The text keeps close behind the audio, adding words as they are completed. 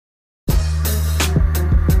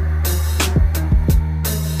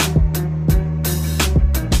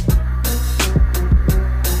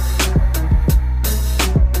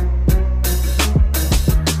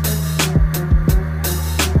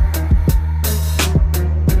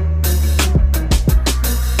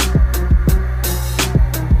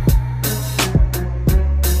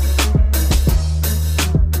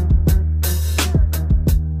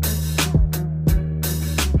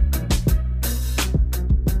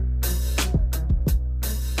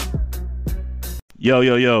Yo,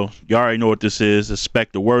 yo, yo. You already know what this is.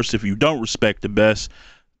 Expect the worst if you don't respect the best.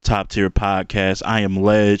 Top tier podcast. I am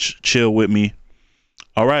Ledge. Chill with me.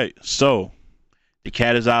 All right. So, the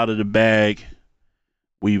cat is out of the bag.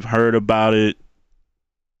 We've heard about it.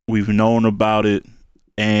 We've known about it.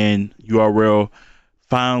 And URL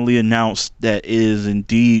finally announced that it is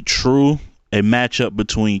indeed true. A matchup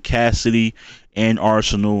between Cassidy and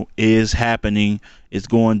Arsonal is happening. It's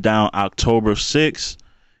going down October 6th.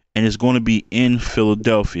 And it's going to be in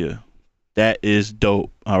Philadelphia. That is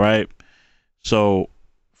dope. All right. So,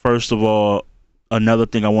 first of all, another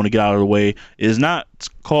thing I want to get out of the way is not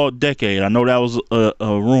called Decade. I know that was a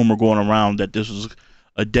rumor going around that this was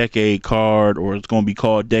a Decade card or it's going to be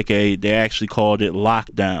called Decade. They actually called it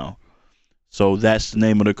Lockdown. So, that's the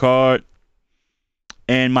name of the card.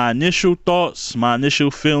 And my initial thoughts, my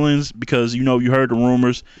initial feelings, because you heard the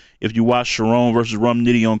rumors. If you watch Sharon versus Rum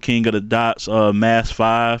Nitty on King of the Dots, Mass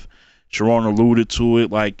 5, Sharon alluded to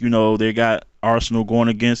it. Like, they got Arsonal going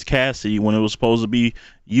against Cassidy when it was supposed to be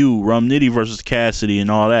Rum Nitty versus Cassidy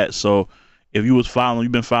and all that. So if you've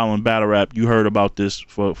been following battle rap, you heard about this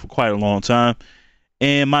for quite a long time.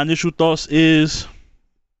 And my initial thoughts is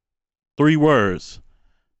 3 words.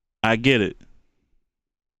 I get it.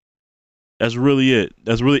 That's really it.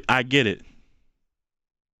 I get it.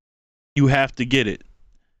 You have to get it.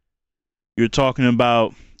 You're talking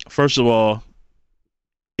about, first of all,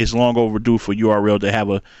 it's long overdue for URL to have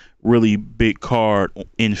a really big card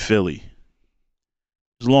in Philly.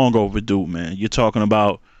 It's long overdue, man. You're talking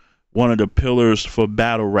about one of the pillars for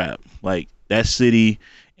battle rap. Like, that city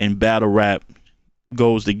and battle rap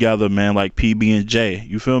goes together, man, like PB and J.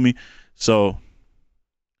 You feel me? So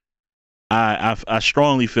I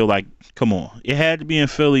strongly feel like, come on, it had to be in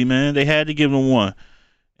Philly, man. They had to give them one.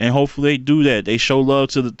 And hopefully they do that. They show love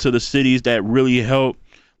to the cities that really help.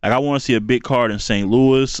 Like, I want to see a big card in St.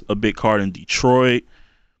 Louis, a big card in Detroit,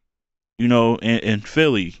 and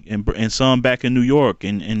Philly, and some back in New York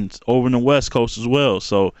and over in the West Coast as well.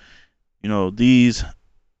 So, these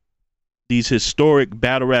historic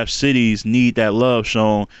battle rap cities need that love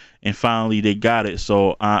shown, and finally they got it.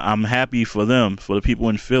 So I'm happy for them, for the people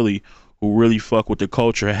in Philly who really fuck with the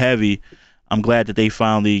culture heavy. I'm glad that they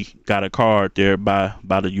finally got a card there by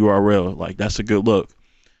the URL. Like, that's a good look.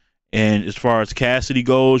 And as far as Cassidy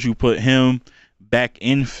goes, you put him back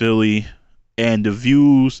in Philly, and the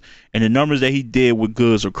views and the numbers that he did with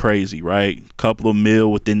goods are crazy, right? Couple of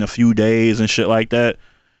mil within a few days and shit like that.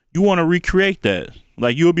 You want to recreate that.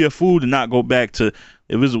 Like, you'll be a fool to not go back to,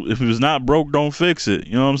 if it was not broke, don't fix it.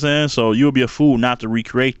 You know what I'm saying? So you'll be a fool not to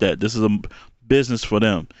recreate that. This is a business for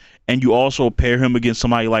them. And you also pair him against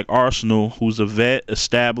somebody like Arsonal, who's a vet,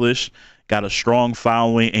 established, got a strong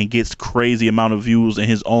following, and gets crazy amount of views in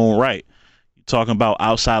his own right. You're talking about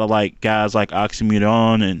outside of like guys like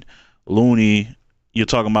Oxymoron and Looney. You're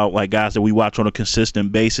talking about like guys that we watch on a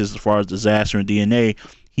consistent basis as far as Disaster and DNA.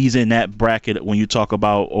 He's in that bracket when you talk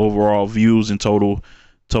about overall views and total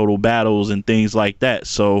battles and things like that.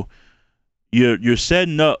 So you're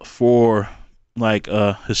setting up for like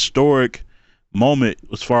a historic moment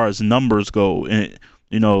as far as numbers go, and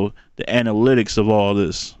the analytics of all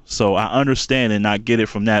this. So I understand and I get it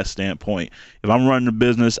from that standpoint. If I'm running the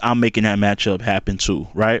business, I'm making that matchup happen too,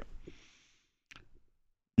 right?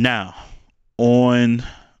 Now, on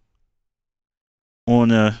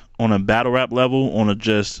a battle rap level, on a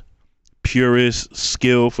just purist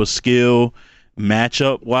skill for skill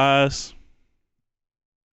matchup wise,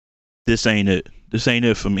 this ain't it. This ain't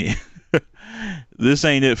it for me. This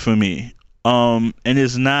ain't it for me. And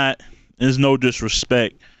it's no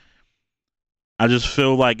disrespect. I just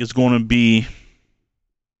feel like it's going to be,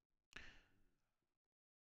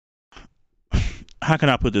 how can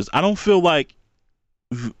I put this? I don't feel like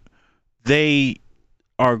they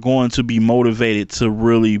are going to be motivated to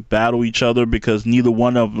really battle each other, because neither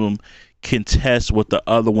one of them can test what the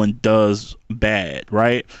other one does bad,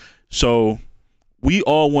 right? So we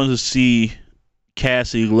all want to see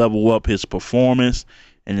Cassidy level up his performance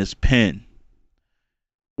and his pen.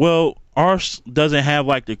 Well, Ars doesn't have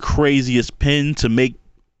like the craziest pen to make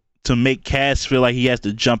Cass feel like he has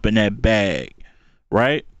to jump in that bag,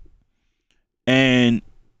 right? And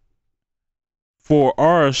for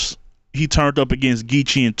Ars, he turned up against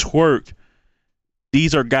Geechee and Twerk.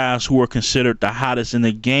 These are guys who are considered the hottest in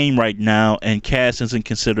the game right now, and Cass isn't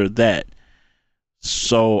considered that.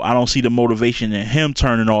 So I don't see the motivation in him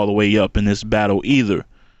turning all the way up in this battle either.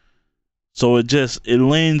 So it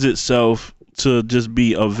lends itself to just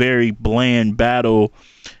be a very bland battle,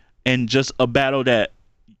 and just a battle that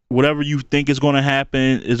whatever you think is going to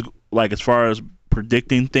happen is like, as far as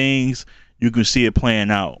predicting things, you can see it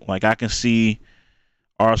playing out. Like, I can see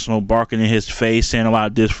Arsonal barking in his face, saying a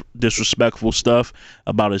lot of disrespectful stuff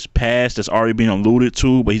about his past that's already been alluded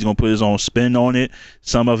to, but he's gonna put his own spin on it.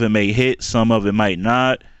 Some of it may hit, some of it might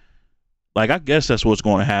not. Like, I guess that's what's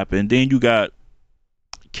going to happen. Then you got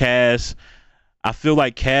Cass. I feel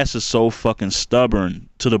like Cass is so fucking stubborn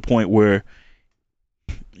to the point where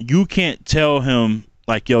you can't tell him,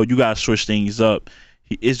 like, yo, you gotta switch things up.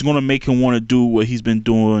 It's gonna make him want to do what he's been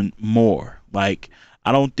doing more. Like,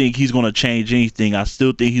 I don't think he's gonna change anything. I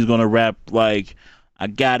still think he's gonna rap like, I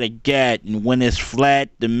got a gat, and when it's flat,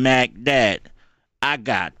 the Mac that. I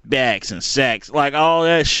got backs and sacks, like all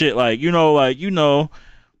that shit. Like,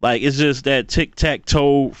 like it's just that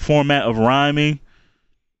tic-tac-toe format of rhyming.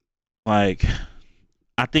 Like,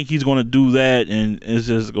 I think he's gonna do that, and it's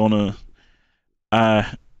just gonna.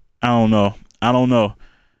 I don't know. I don't know.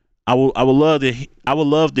 I would love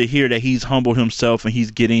to hear that he's humbled himself and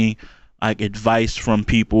he's getting like advice from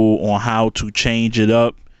people on how to change it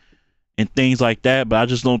up and things like that. But I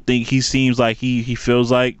just don't think he seems like he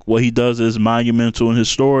feels like what he does is monumental and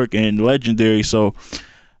historic and legendary. So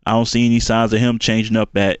I don't see any signs of him changing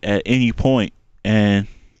up at any point. And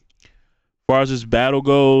as far as this battle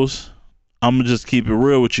goes, I'm gonna just keep it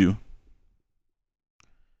real with you.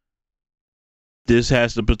 This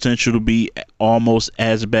has the potential to be almost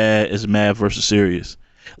as bad as Mav versus Sirius.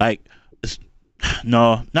 Like,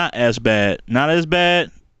 no, not as bad. Not as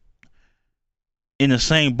bad. In the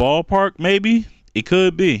same ballpark, maybe it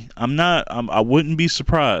could be. I wouldn't be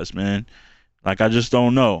surprised, man. Like, I just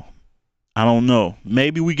don't know. I don't know.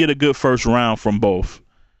 Maybe we get a good first round from both.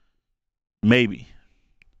 Maybe.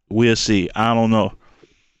 We'll see. I don't know.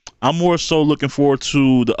 I'm more so looking forward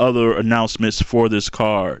to the other announcements for this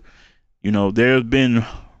card. You know, there's been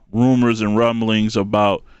rumors and rumblings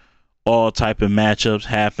about all type of matchups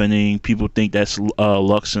happening. People think that's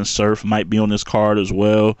Lux and Surf might be on this card as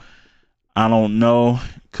well. I don't know.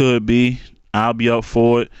 Could be. I'll be up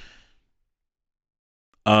for it.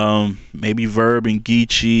 Maybe Verb and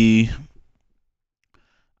Geechee.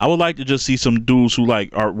 I would like to just see some dudes who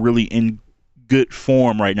like are really in good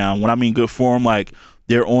form right now. When I mean good form, like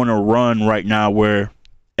they're on a run right now where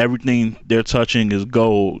everything they're touching is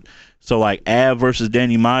gold. So like Av versus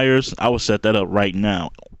Danny Myers, I would set that up right now,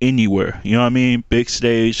 anywhere. You know what I mean? Big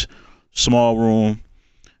stage, small room.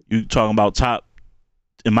 You talking about top,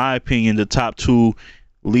 in my opinion, the top two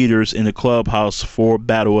leaders in the clubhouse for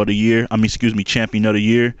Battle of the Year. Champion of the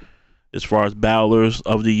Year, as far as Battlers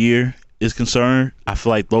of the Year is concerned. I feel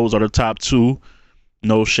like those are the top two.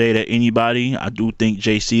 No shade at anybody. I do think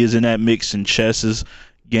JC is in that mix, and Chess is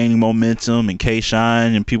gaining momentum, and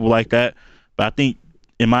K-Shine and people like that. But I think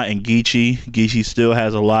Geechee still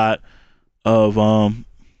has a lot of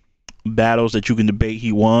battles that you can debate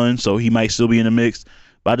he won, so he might still be in the mix.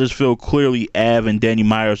 But I just feel clearly Av and Danny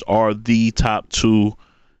Myers are the top two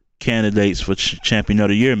candidates for Champion of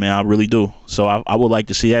the Year, man. I really do. So I would like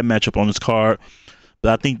to see that matchup on this card.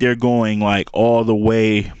 But I think they're going like all the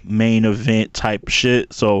way main event type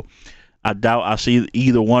shit. So I doubt I see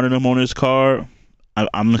either one of them on this card.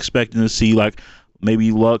 I'm expecting to see like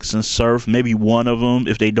maybe Lux and Surf, maybe one of them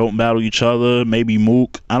if they don't battle each other, maybe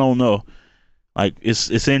Mook. I don't know. Like,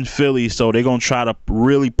 it's in Philly, so they're gonna try to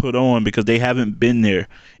really put on because they haven't been there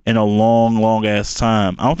in a long ass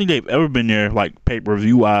time. I don't think they've ever been there like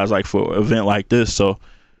pay-per-view wise, like for an event like this. So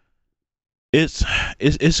it's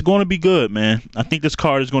gonna be good, man. I think this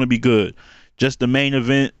card is gonna be good. Just the main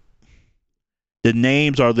event, the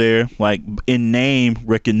names are there, like in name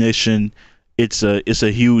recognition, it's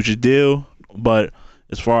a huge deal. But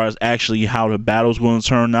as far as actually how the battle's going to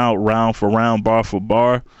turn out, round for round, bar for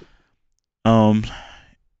bar,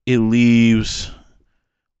 it leaves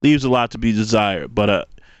a lot to be desired. But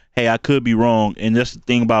hey, I could be wrong, and that's the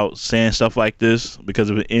thing about saying stuff like this, because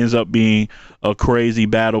if it ends up being a crazy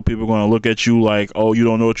battle, people are going to look at you like, oh, you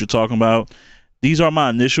don't know what you're talking about. These are my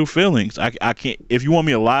initial feelings. I can't. If you want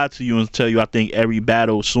me to lie to you and tell you I think every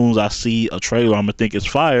battle, as soon as I see a trailer, I'm gonna think it's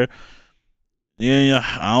fire. Yeah,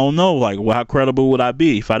 I don't know. Like, well, how credible would I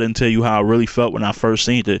be if I didn't tell you how I really felt when I first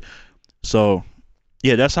seen it? So,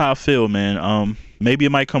 yeah, that's how I feel, man. Maybe it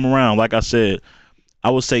might come around. Like I said, I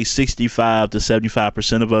would say 65 to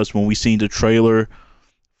 75% of us, when we seen the trailer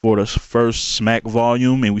for the first Smack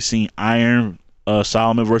volume and we seen Iron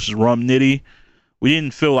Solomon versus Rum Nitty, we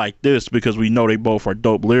didn't feel like this because we know they both are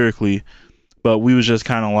dope lyrically, but we was just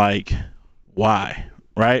kind of like, why,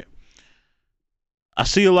 right? I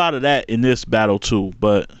see a lot of that in this battle too,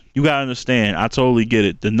 but you gotta understand, I totally get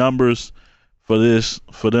it. The numbers for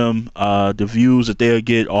them, the views that they'll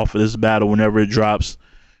get off of this battle whenever it drops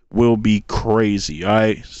will be crazy. All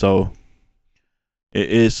right, so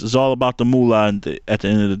It's all about the moolah at the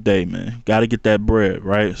end of the day, man. Got to get that bread,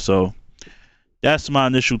 right? So that's my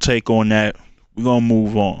initial take on that. We're gonna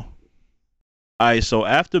move on. All right, so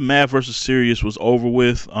after Matt versus Sirius was over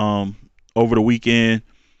with, over the weekend,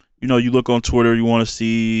 you look on Twitter, you want to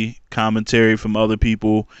see commentary from other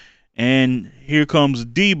people, and here comes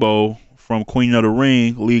Debo from Queen of the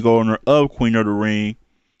Ring, league owner of Queen of the Ring,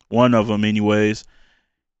 one of them, anyways.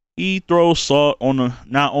 He throws salt on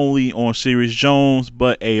not only on Sirius Jones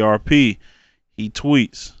but ARP. He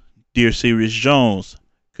tweets, "Dear Sirius Jones,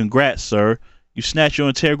 congrats, sir. You snatched your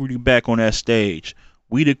integrity back on that stage.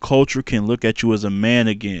 We the culture can look at you as a man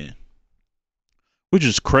again." Which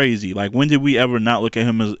is crazy. Like, when did we ever not look at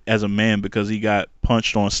him as a man because he got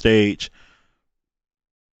punched on stage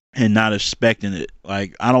and not expecting it?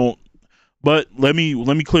 Like, I don't. But let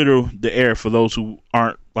me clear the air for those who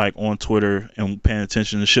aren't like on Twitter and paying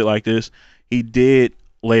attention to shit like this. He did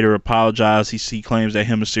later apologize. He claims that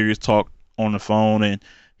him and Sirius talked on the phone, and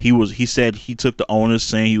he said he took the onus,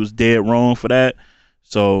 saying he was dead wrong for that.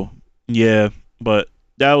 So yeah, but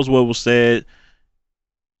that was what was said.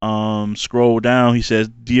 Scroll down. He says,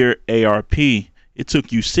 "Dear ARP, it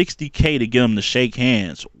took you $60K to get him to shake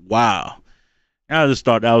hands. Wow." I just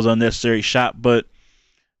thought that was an unnecessary shot, but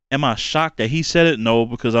am I shocked that he said it? No,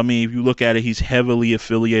 because I mean, if you look at it, he's heavily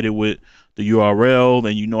affiliated with the URL,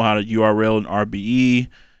 and you know how the URL and RBE,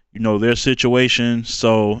 their situation.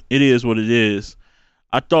 So it is what it is.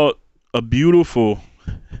 I thought a beautiful,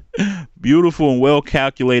 beautiful and well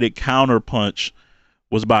calculated counter punch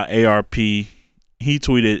was by ARP. He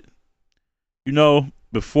tweeted,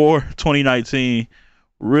 before 2019,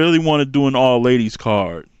 really want to do an all ladies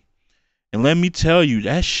card. And let me tell you,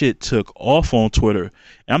 that shit took off on Twitter.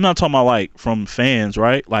 And I'm not talking about like from fans,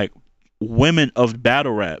 right? Like women of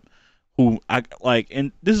battle rap who I like.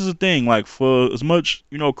 And this is the thing, like, for as much,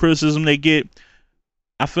 criticism they get,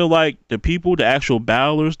 I feel like the people, the actual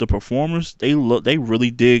battlers, the performers, they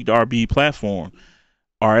really dig the RBE platform.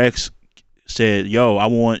 RX said, "Yo, I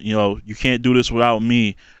want, you can't do this without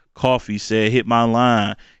me." Coffee said, "Hit my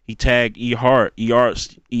line." He tagged E Hart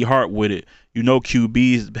with it.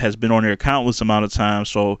 QB has been on there countless amount of times,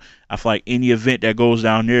 so I feel like any event that goes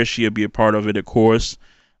down there, she'll be a part of it, of course.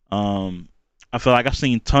 I feel like I've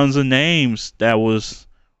seen tons of names that was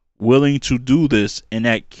willing to do this, and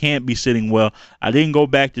that can't be sitting well. I didn't go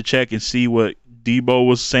back to check and see what Debo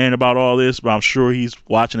was saying about all this, but I'm sure he's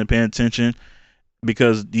watching and paying attention,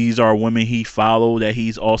 because these are women he followed that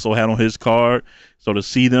he's also had on his card. So to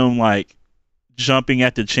see them like jumping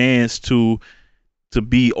at the chance to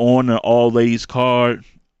be on the all ladies card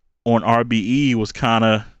on RBE was kind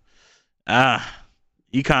of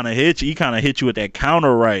he kind of hit you with that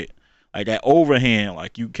counter, right? Like that overhand,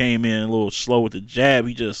 like you came in a little slow with the jab.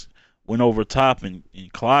 He just went over top and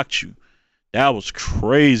clocked you. That was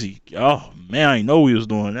crazy. Oh man, I didn't know he was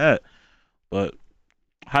doing that. But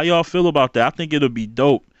how y'all feel about that? I think it'll be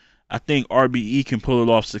dope. I think RBE can pull it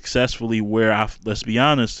off successfully, where let's be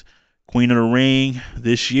honest, Queen of the Ring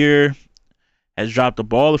this year has dropped the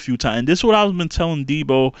ball a few times. And this is what I've been telling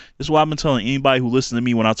Debo. This is what I've been telling anybody who listens to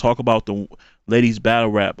me when I talk about the ladies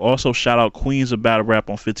battle rap. Also, shout out Queens of Battle Rap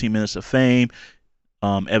on 15 Minutes of Fame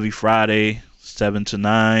every Friday, 7 to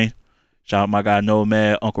 9. Shout out my guy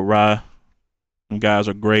Nomad, Uncle Ra. Them guys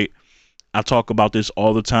are great. I talk about this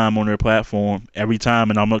all the time on their platform, every time,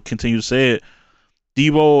 and I'm going to continue to say it.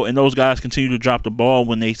 Debo and those guys continue to drop the ball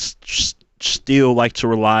when they still like to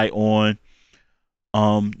rely on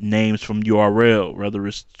names from URL, whether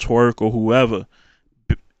it's Twerk or whoever.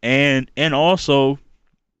 And also,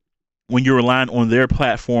 when you're relying on their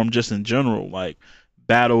platform just in general, like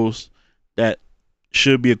battles that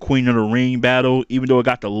should be a Queen of the Ring battle, even though it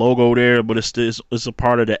got the logo there, but it's a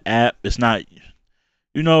part of the app. It's not...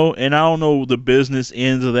 and I don't know the business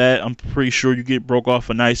ends of that. I'm pretty sure you get broke off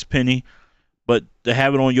a nice penny. But to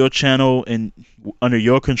have it on your channel and under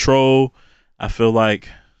your control, I feel like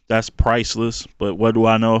that's priceless. But what do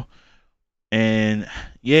I know? And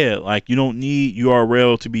yeah, like, you don't need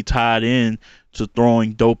URL to be tied in to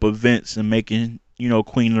throwing dope events and making,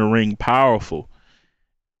 Queen of the Ring powerful.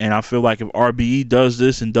 And I feel like if RBE does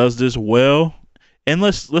this and does this well, and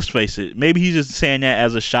let's face it, maybe he's just saying that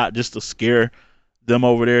as a shot just to scare them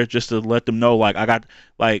over there, just to let them know, like, I got,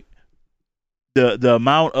 like, the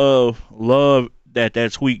amount of love that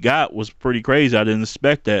tweet got was pretty crazy. I didn't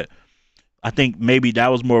expect that. I think maybe that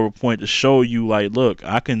was more of a point to show you, like, look,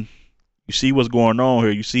 you see what's going on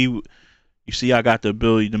here. You see I got the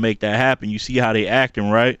ability to make that happen. You see how they acting,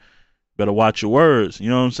 right? Better watch your words. You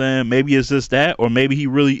know what I'm saying? Maybe it's just that, or maybe he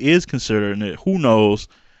really is considering it. Who knows?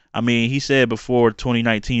 I mean, he said before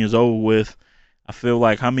 2019 is over with, I feel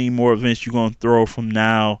like how many more events you gonna throw from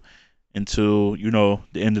now until the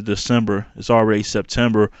end of December? It's already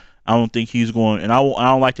September. I don't think he's going, and I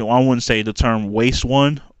don't like to. I wouldn't say the term waste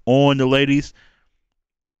one on the ladies,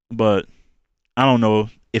 but I don't know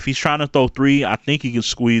if he's trying to throw three. I think he can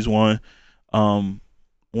squeeze um,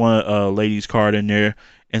 one ladies card in there,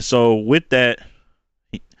 and so with that,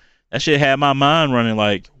 that shit had my mind running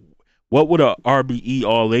like, what would a RBE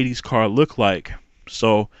all ladies card look like?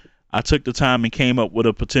 So I took the time and came up with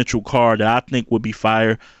a potential card that I think would be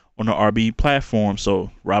fire on the RBE platform.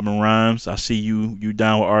 So Robin Rhymes, I see you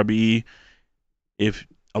down with RBE. If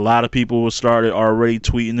a lot of people started already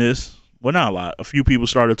tweeting this, well, not a lot, a few people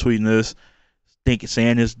started tweeting this,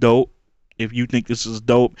 saying it's dope. If you think this is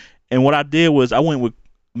dope, and what I did was I went with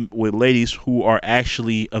ladies who are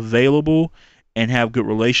actually available and have good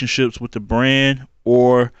relationships with the brand,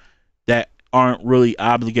 or that aren't really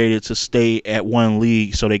obligated to stay at one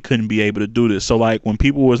league, so they couldn't be able to do this. So like when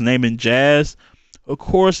people was naming Jazz, of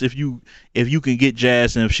course if you can get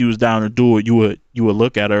Jazz and if she was down to do it, you would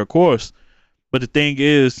look at her, of course. But the thing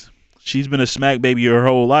is, she's been a smack baby her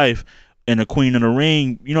whole life and a queen in the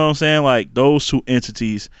ring. You know what I'm saying? Like those two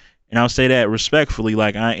entities, and I'll say that respectfully.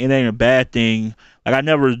 Like it ain't a bad thing. Like I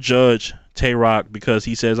never judge Tay Rock because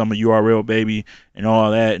he says I'm a URL baby and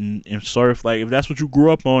all that, and surf. Like if that's what you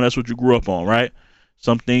grew up on, that's what you grew up on, right?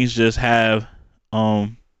 Some things just have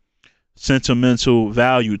sentimental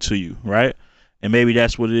value to you, right? And maybe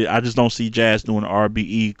that's what it is. I just don't see Jazz doing an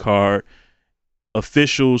RBE card.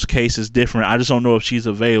 Officials case is different. I just don't know if she's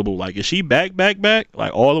available. Like is she back,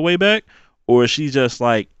 like all the way back, or is she just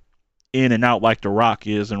like in and out like The Rock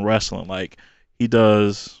is in wrestling? Like he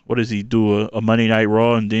does, what does he do? A Monday Night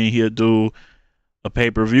Raw, and then he'll do a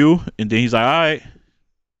pay-per-view, and then he's like, all right,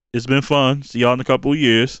 it's been fun. See y'all in a couple of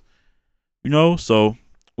years. So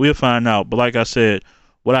we'll find out. But like I said,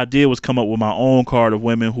 what I did was come up with my own card of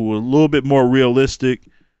women who were a little bit more realistic.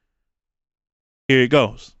 Here it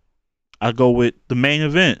goes. I go with the main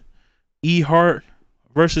event, E Hart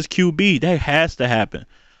versus QB. That has to happen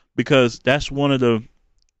because that's one of the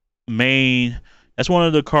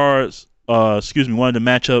cards. One of the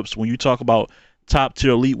matchups when you talk about top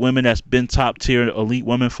tier elite women that's been top tier elite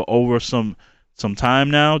women for over some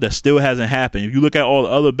time now. That still hasn't happened. If you look at all the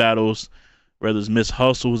other battles, whether it's Miss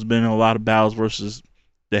Hustle has been in a lot of battles versus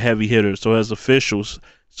the heavy hitters, so as officials,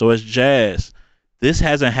 so as Jazz. This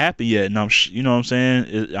hasn't happened yet, and you know what I'm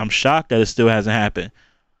saying? I'm shocked that it still hasn't happened.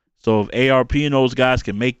 So if ARP and those guys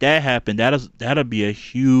can make that happen, that'll be a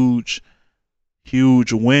huge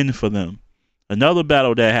win for them. Another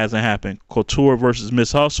battle that hasn't happened, Couture versus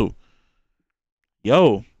Miss Hustle.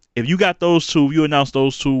 Yo, if you got those two, if you announce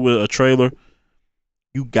those two with a trailer,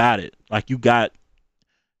 you got it. Like you got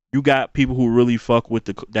people who really fuck with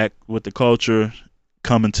the culture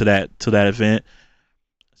coming to that event.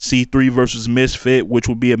 C3 versus Misfit, which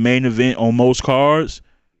would be a main event on most cards.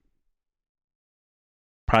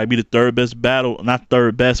 Probably be the third best battle, not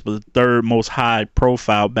third best, but the third most high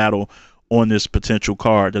profile battle on this potential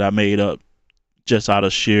card that I made up just out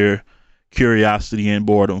of sheer curiosity and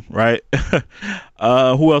boredom, right?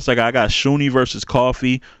 Who else I got? I got Shuni versus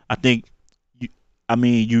Coffee. I think,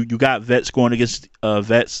 you got vets going against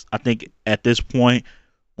vets. I think at this point,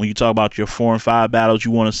 when you talk about your 4 and 5 battles, you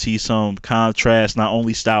want to see some contrast, not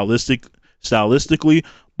only stylistically,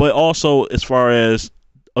 but also as far as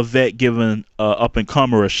a vet giving up and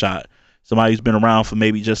comer a shot. Somebody who's been around for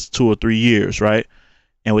maybe just 2 or 3 years, right?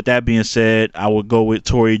 And with that being said, I would go with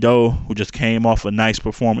Tori Doe, who just came off a nice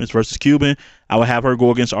performance versus Cuban. I would have her go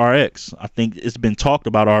against RX. I think it's been talked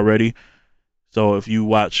about already. So if you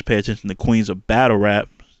pay attention to Queens of Battle Rap,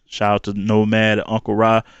 shout out to Nomad and Uncle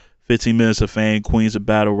Ra. 15 Minutes of Fame, Queens of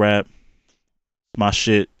Battle Rap. My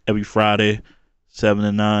shit every Friday, 7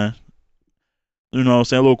 to 9. You know what I'm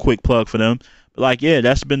saying? A little quick plug for them. But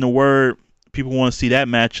that's been the word. People want to see that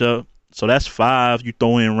matchup. So that's 5. You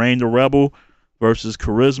throw in Rain the Rebel versus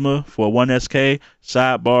Charisma for 1SK.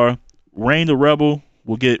 Sidebar, Rain the Rebel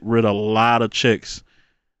will get rid of a lot of chicks.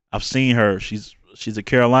 I've seen her. She's a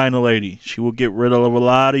Carolina lady. She will get rid of a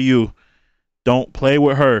lot of you. Don't play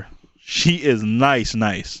with her. She is nice.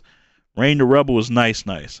 Rain the Rebel is nice.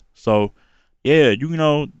 So, yeah,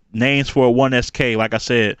 names for a 1SK, like I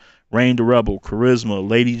said, Rain the Rebel, Charisma,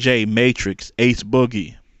 Lady J, Matrix, Ace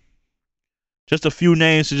Boogie. Just a few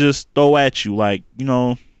names to just throw at you.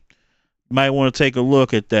 You might want to take a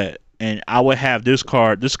look at that. And I would have this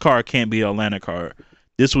card. This card can't be an Atlanta card.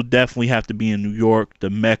 This would definitely have to be in New York, the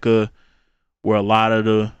Mecca, where a lot of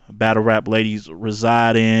the battle rap ladies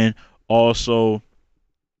reside in. Also,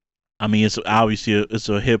 it's obviously it's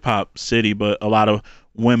a hip hop city, but a lot of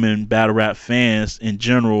women battle rap fans in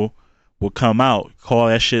general will come out. Call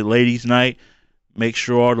that shit ladies' night. Make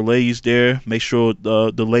sure all the ladies there. Make sure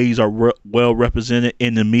the ladies are well represented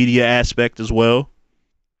in the media aspect as well.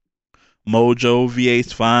 Mojo,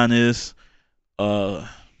 V8's finest. Uh,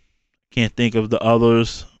 can't think of the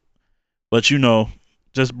others, but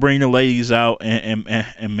just bring the ladies out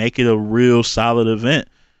and make it a real solid event.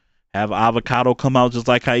 Have Avocado come out just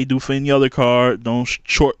like how you do for any other card. Don't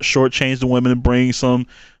shortchange the women and bring some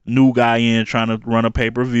new guy in trying to run a pay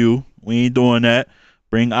per view. We ain't doing that.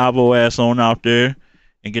 Bring Avo ass on out there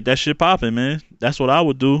and get that shit popping, man. That's what I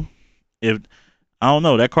would do. If I don't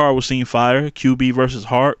know, that card was seen fire. QB versus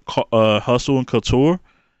Hart, Hustle and Couture.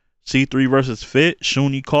 C3 versus Fit,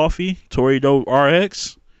 Shuni Coffee, Torido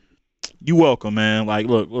RX. You welcome, man. Like,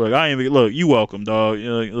 look. I ain't even look. You welcome, dog.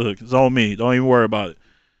 Look, it's on me. Don't even worry about it.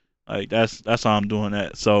 Like, that's how I'm doing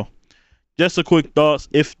that. So, just a quick thoughts.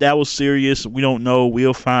 If that was serious, we don't know.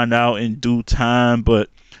 We'll find out in due time. But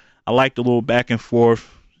I like the little back and forth,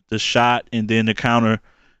 the shot, and then the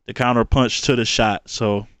counter punch to the shot.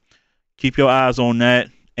 So keep your eyes on that.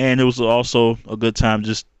 And it was also a good time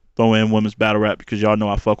just throw in women's battle rap because y'all know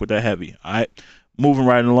I fuck with that heavy. All right, moving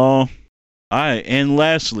right along. All right, and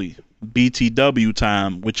lastly, BTW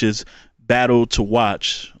time, which is battle to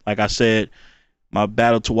watch. Like I said, my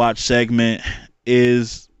battle to watch segment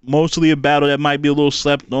is mostly a battle that might be a little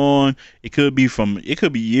slept on. It could be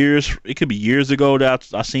years. It could be years ago that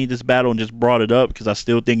I seen this battle and just brought it up because I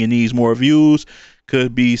still think it needs more views.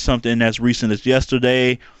 Could be something that's recent as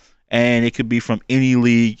yesterday, and it could be from any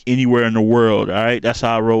league, anywhere in the world. All right, that's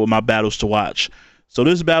how I roll with my battles to watch. So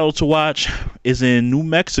this battle to watch is in New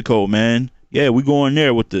Mexico, man. Yeah, we going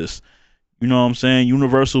there with this. You know what I'm saying?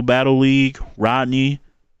 Universal Battle League, Rodney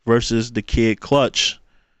versus the Kid Clutch.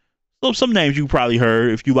 So some names you probably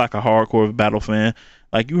heard if you like a hardcore battle fan.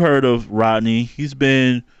 Like you heard of Rodney. He's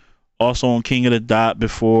been also on King of the Dot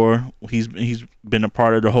before. He's been a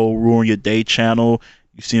part of the whole Ruin Your Day channel.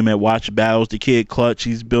 You see him at Watch Battles. The Kid Clutch,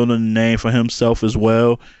 he's building a name for himself as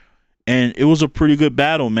well. And it was a pretty good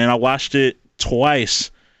battle, man. I watched it twice.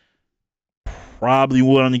 Probably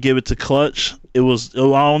wouldn't give it to Clutch. I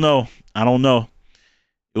don't know.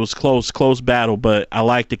 It was close battle, but I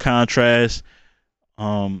like the contrast.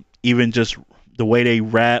 Even just the way they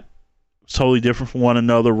rap, totally different from one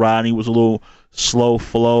another. Rodney was a little slow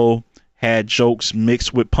flow, had jokes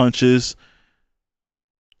mixed with punches.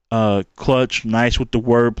 Clutch, nice with the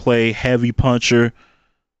wordplay, heavy puncher.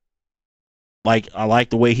 Like I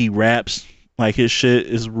like the way he raps. Like his shit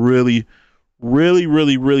is really, really,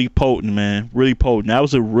 really, really potent, man. Really potent. That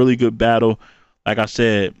was a really good battle. Like I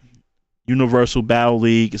said, Universal Battle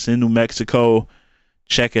League. It's in New Mexico.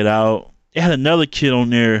 Check it out. They had another kid on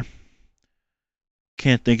there.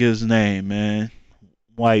 Can't think of his name, man.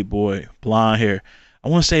 White boy, blonde hair. I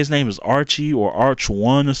want to say his name is Archie or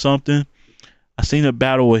Arch1 or something. I seen a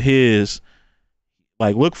battle with his.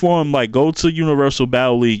 Like, look for him. Like, go to Universal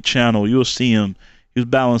Battle League channel. You'll see him. He was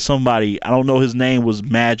battling somebody. I don't know. His name was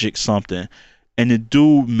Magic something. And the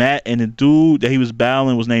dude that he was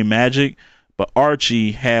battling was named Magic. But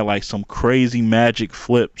Archie had like some crazy magic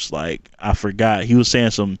flips. Like, I forgot. He was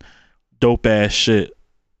saying some dope ass shit.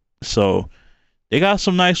 So they got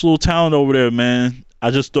some nice little talent over there, man.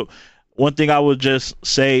 I just thought one thing I would just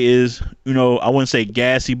say is, I wouldn't say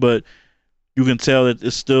gassy, but you can tell that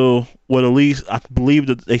it's still at least I believe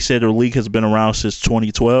that they said the league has been around since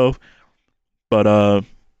 2012. But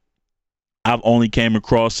I've only came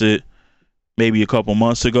across it maybe a couple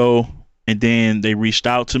months ago, and then they reached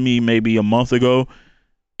out to me maybe a month ago.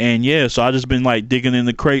 And yeah, so I just been like digging in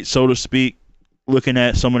the crate, so to speak, looking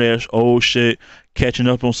at some of their old shit, catching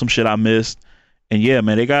up on some shit I missed. And yeah,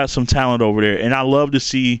 man, they got some talent over there. And I love to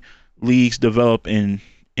see leagues develop in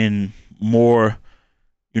more,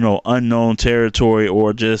 unknown territory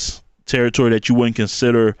or just territory that you wouldn't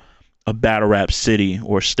consider a battle rap city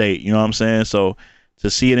or state. You know what I'm saying? So to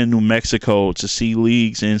see it in New Mexico, to see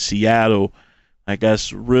leagues in Seattle, like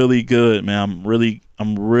that's really good, man.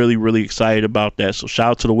 I'm really, really excited about that. So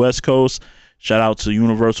shout out to the West Coast. Shout out to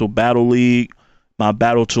Universal Battle League. My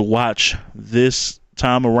battle to watch this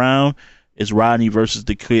time around is Rodney versus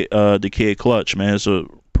the Kid Clutch, man. It's a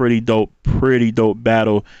pretty dope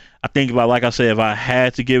battle. I think like I said, if I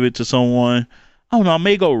had to give it to someone, I don't know, I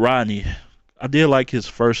may go Rodney. I did like his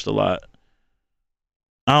first a lot.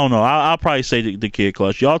 I don't know. I'll probably say the Kid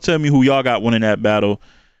Clutch. Y'all tell me who y'all got winning that battle,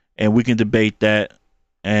 and we can debate that.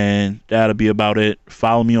 And that'll be about it.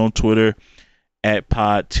 Follow me on Twitter at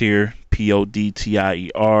Podtier,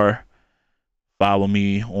 Podtier. Follow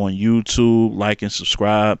me on YouTube, like and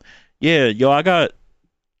subscribe. Yeah, yo, I gotta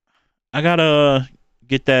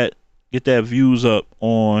get that views up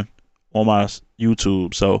on my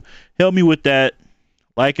YouTube. So help me with that.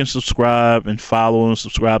 Like and subscribe and follow and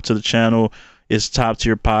subscribe to the channel. It's Top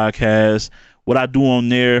Tier Podcast. What I do on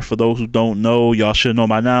there, for those who don't know, y'all should know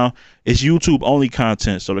by now, it's YouTube only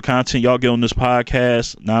content. So the content y'all get on this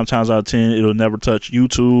podcast, 9 times out of 10, it'll never touch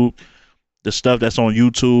YouTube. The stuff that's on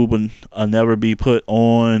YouTube will never be put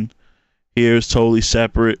on here. Is totally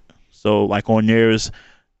separate. So like on there is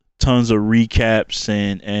tons of recaps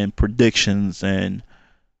and predictions and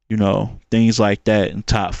things like that, and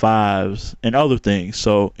top fives and other things.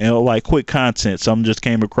 So, like quick content. Something just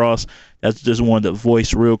came across. That's just wanted to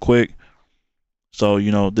voice real quick. So,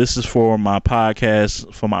 this is for my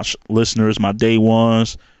podcast, for my listeners, my day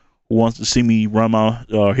ones who wants to see me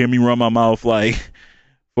hear me run my mouth like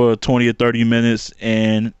for 20 or 30 minutes.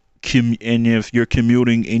 And if you're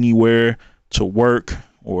commuting anywhere to work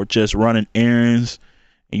or just running errands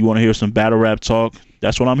and you want to hear some battle rap talk,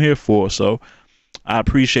 that's what I'm here for. So I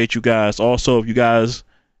appreciate you guys. Also, if you guys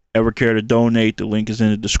ever care to donate, the link is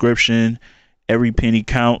in the description. Every penny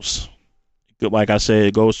counts. Like I said,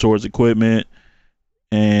 it goes towards equipment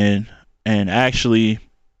and actually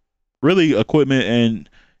really equipment and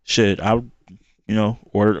shit. I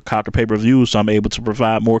ordered a copter pay-per-view, so I'm able to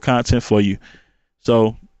provide more content for you.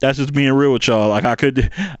 So that's just being real with y'all. Like I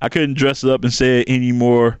couldn't dress it up and say it any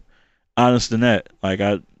more honest than that. Like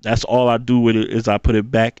that's all I do with it, is I put it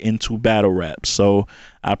back into battle rap. So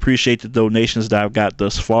I appreciate the donations that I've got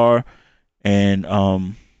thus far. And I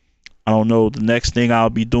don't know, the next thing I'll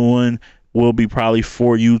be doing will be probably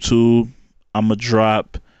for YouTube. I'm gonna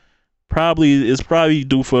drop it's probably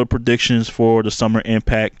due for predictions for the Summer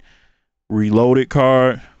Impact Reloaded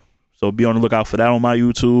card. So be on the lookout for that on my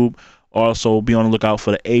YouTube. Also be on the lookout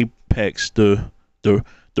for the Apex, the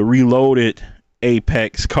Reloaded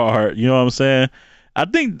Apex card. You know what I'm saying? I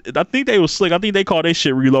think they was slick. I think they call their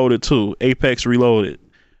shit Reloaded too. Apex Reloaded.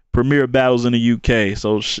 Premier battles in the UK.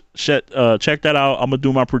 So check that out. I'm gonna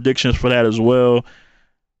do my predictions for that as well.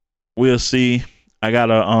 We'll see. I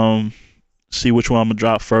gotta see which one I'm gonna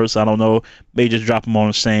drop first. I don't know. May just drop them on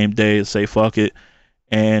the same day and say fuck it.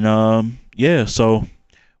 And yeah. So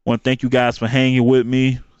want to thank you guys for hanging with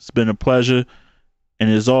me. It's been a pleasure. And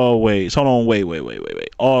as always, hold on, wait.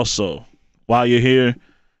 Also, while you're here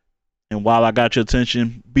and while I got your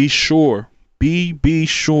attention, be sure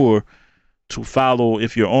to follow,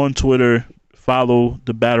 if you're on Twitter, follow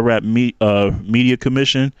the Battle Rap Media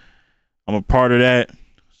Commission. I'm a part of that.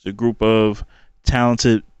 It's a group of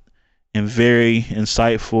talented and very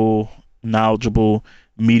insightful, knowledgeable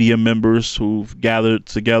media members who've gathered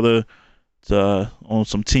together on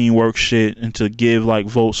some teamwork shit and to give like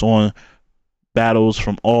votes on battles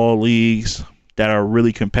from all leagues that are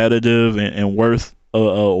really competitive and worth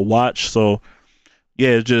a watch. So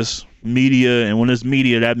yeah, just media. And when it's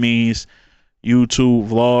media, that means YouTube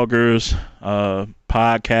vloggers,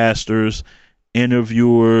 podcasters,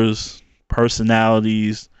 interviewers,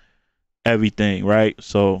 personalities, everything, right?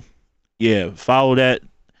 So yeah, follow that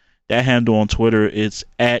handle on Twitter. It's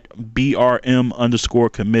at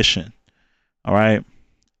BRM_commission. All right,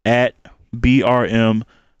 at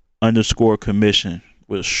BRM_commission.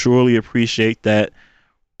 We'll surely appreciate that.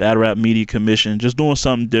 Battle Rap Media Commission, just doing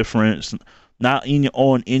something different. It's not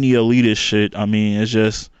on any elitist shit. I mean, it's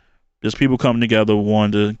just people coming together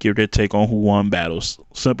wanting to give their take on who won battles.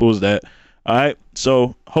 Simple as that. All right,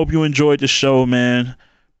 so hope you enjoyed the show, man.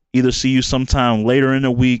 Either see you sometime later in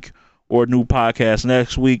the week or a new podcast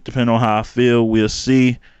next week, depending on how I feel. We'll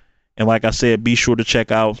see. And like I said, be sure to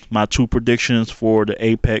check out my 2 predictions for the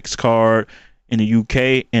Apex card in the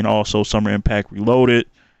UK and also Summer Impact Reloaded,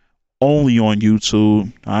 only on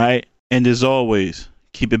YouTube. All right. And as always,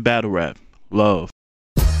 keep it battle rap. Love.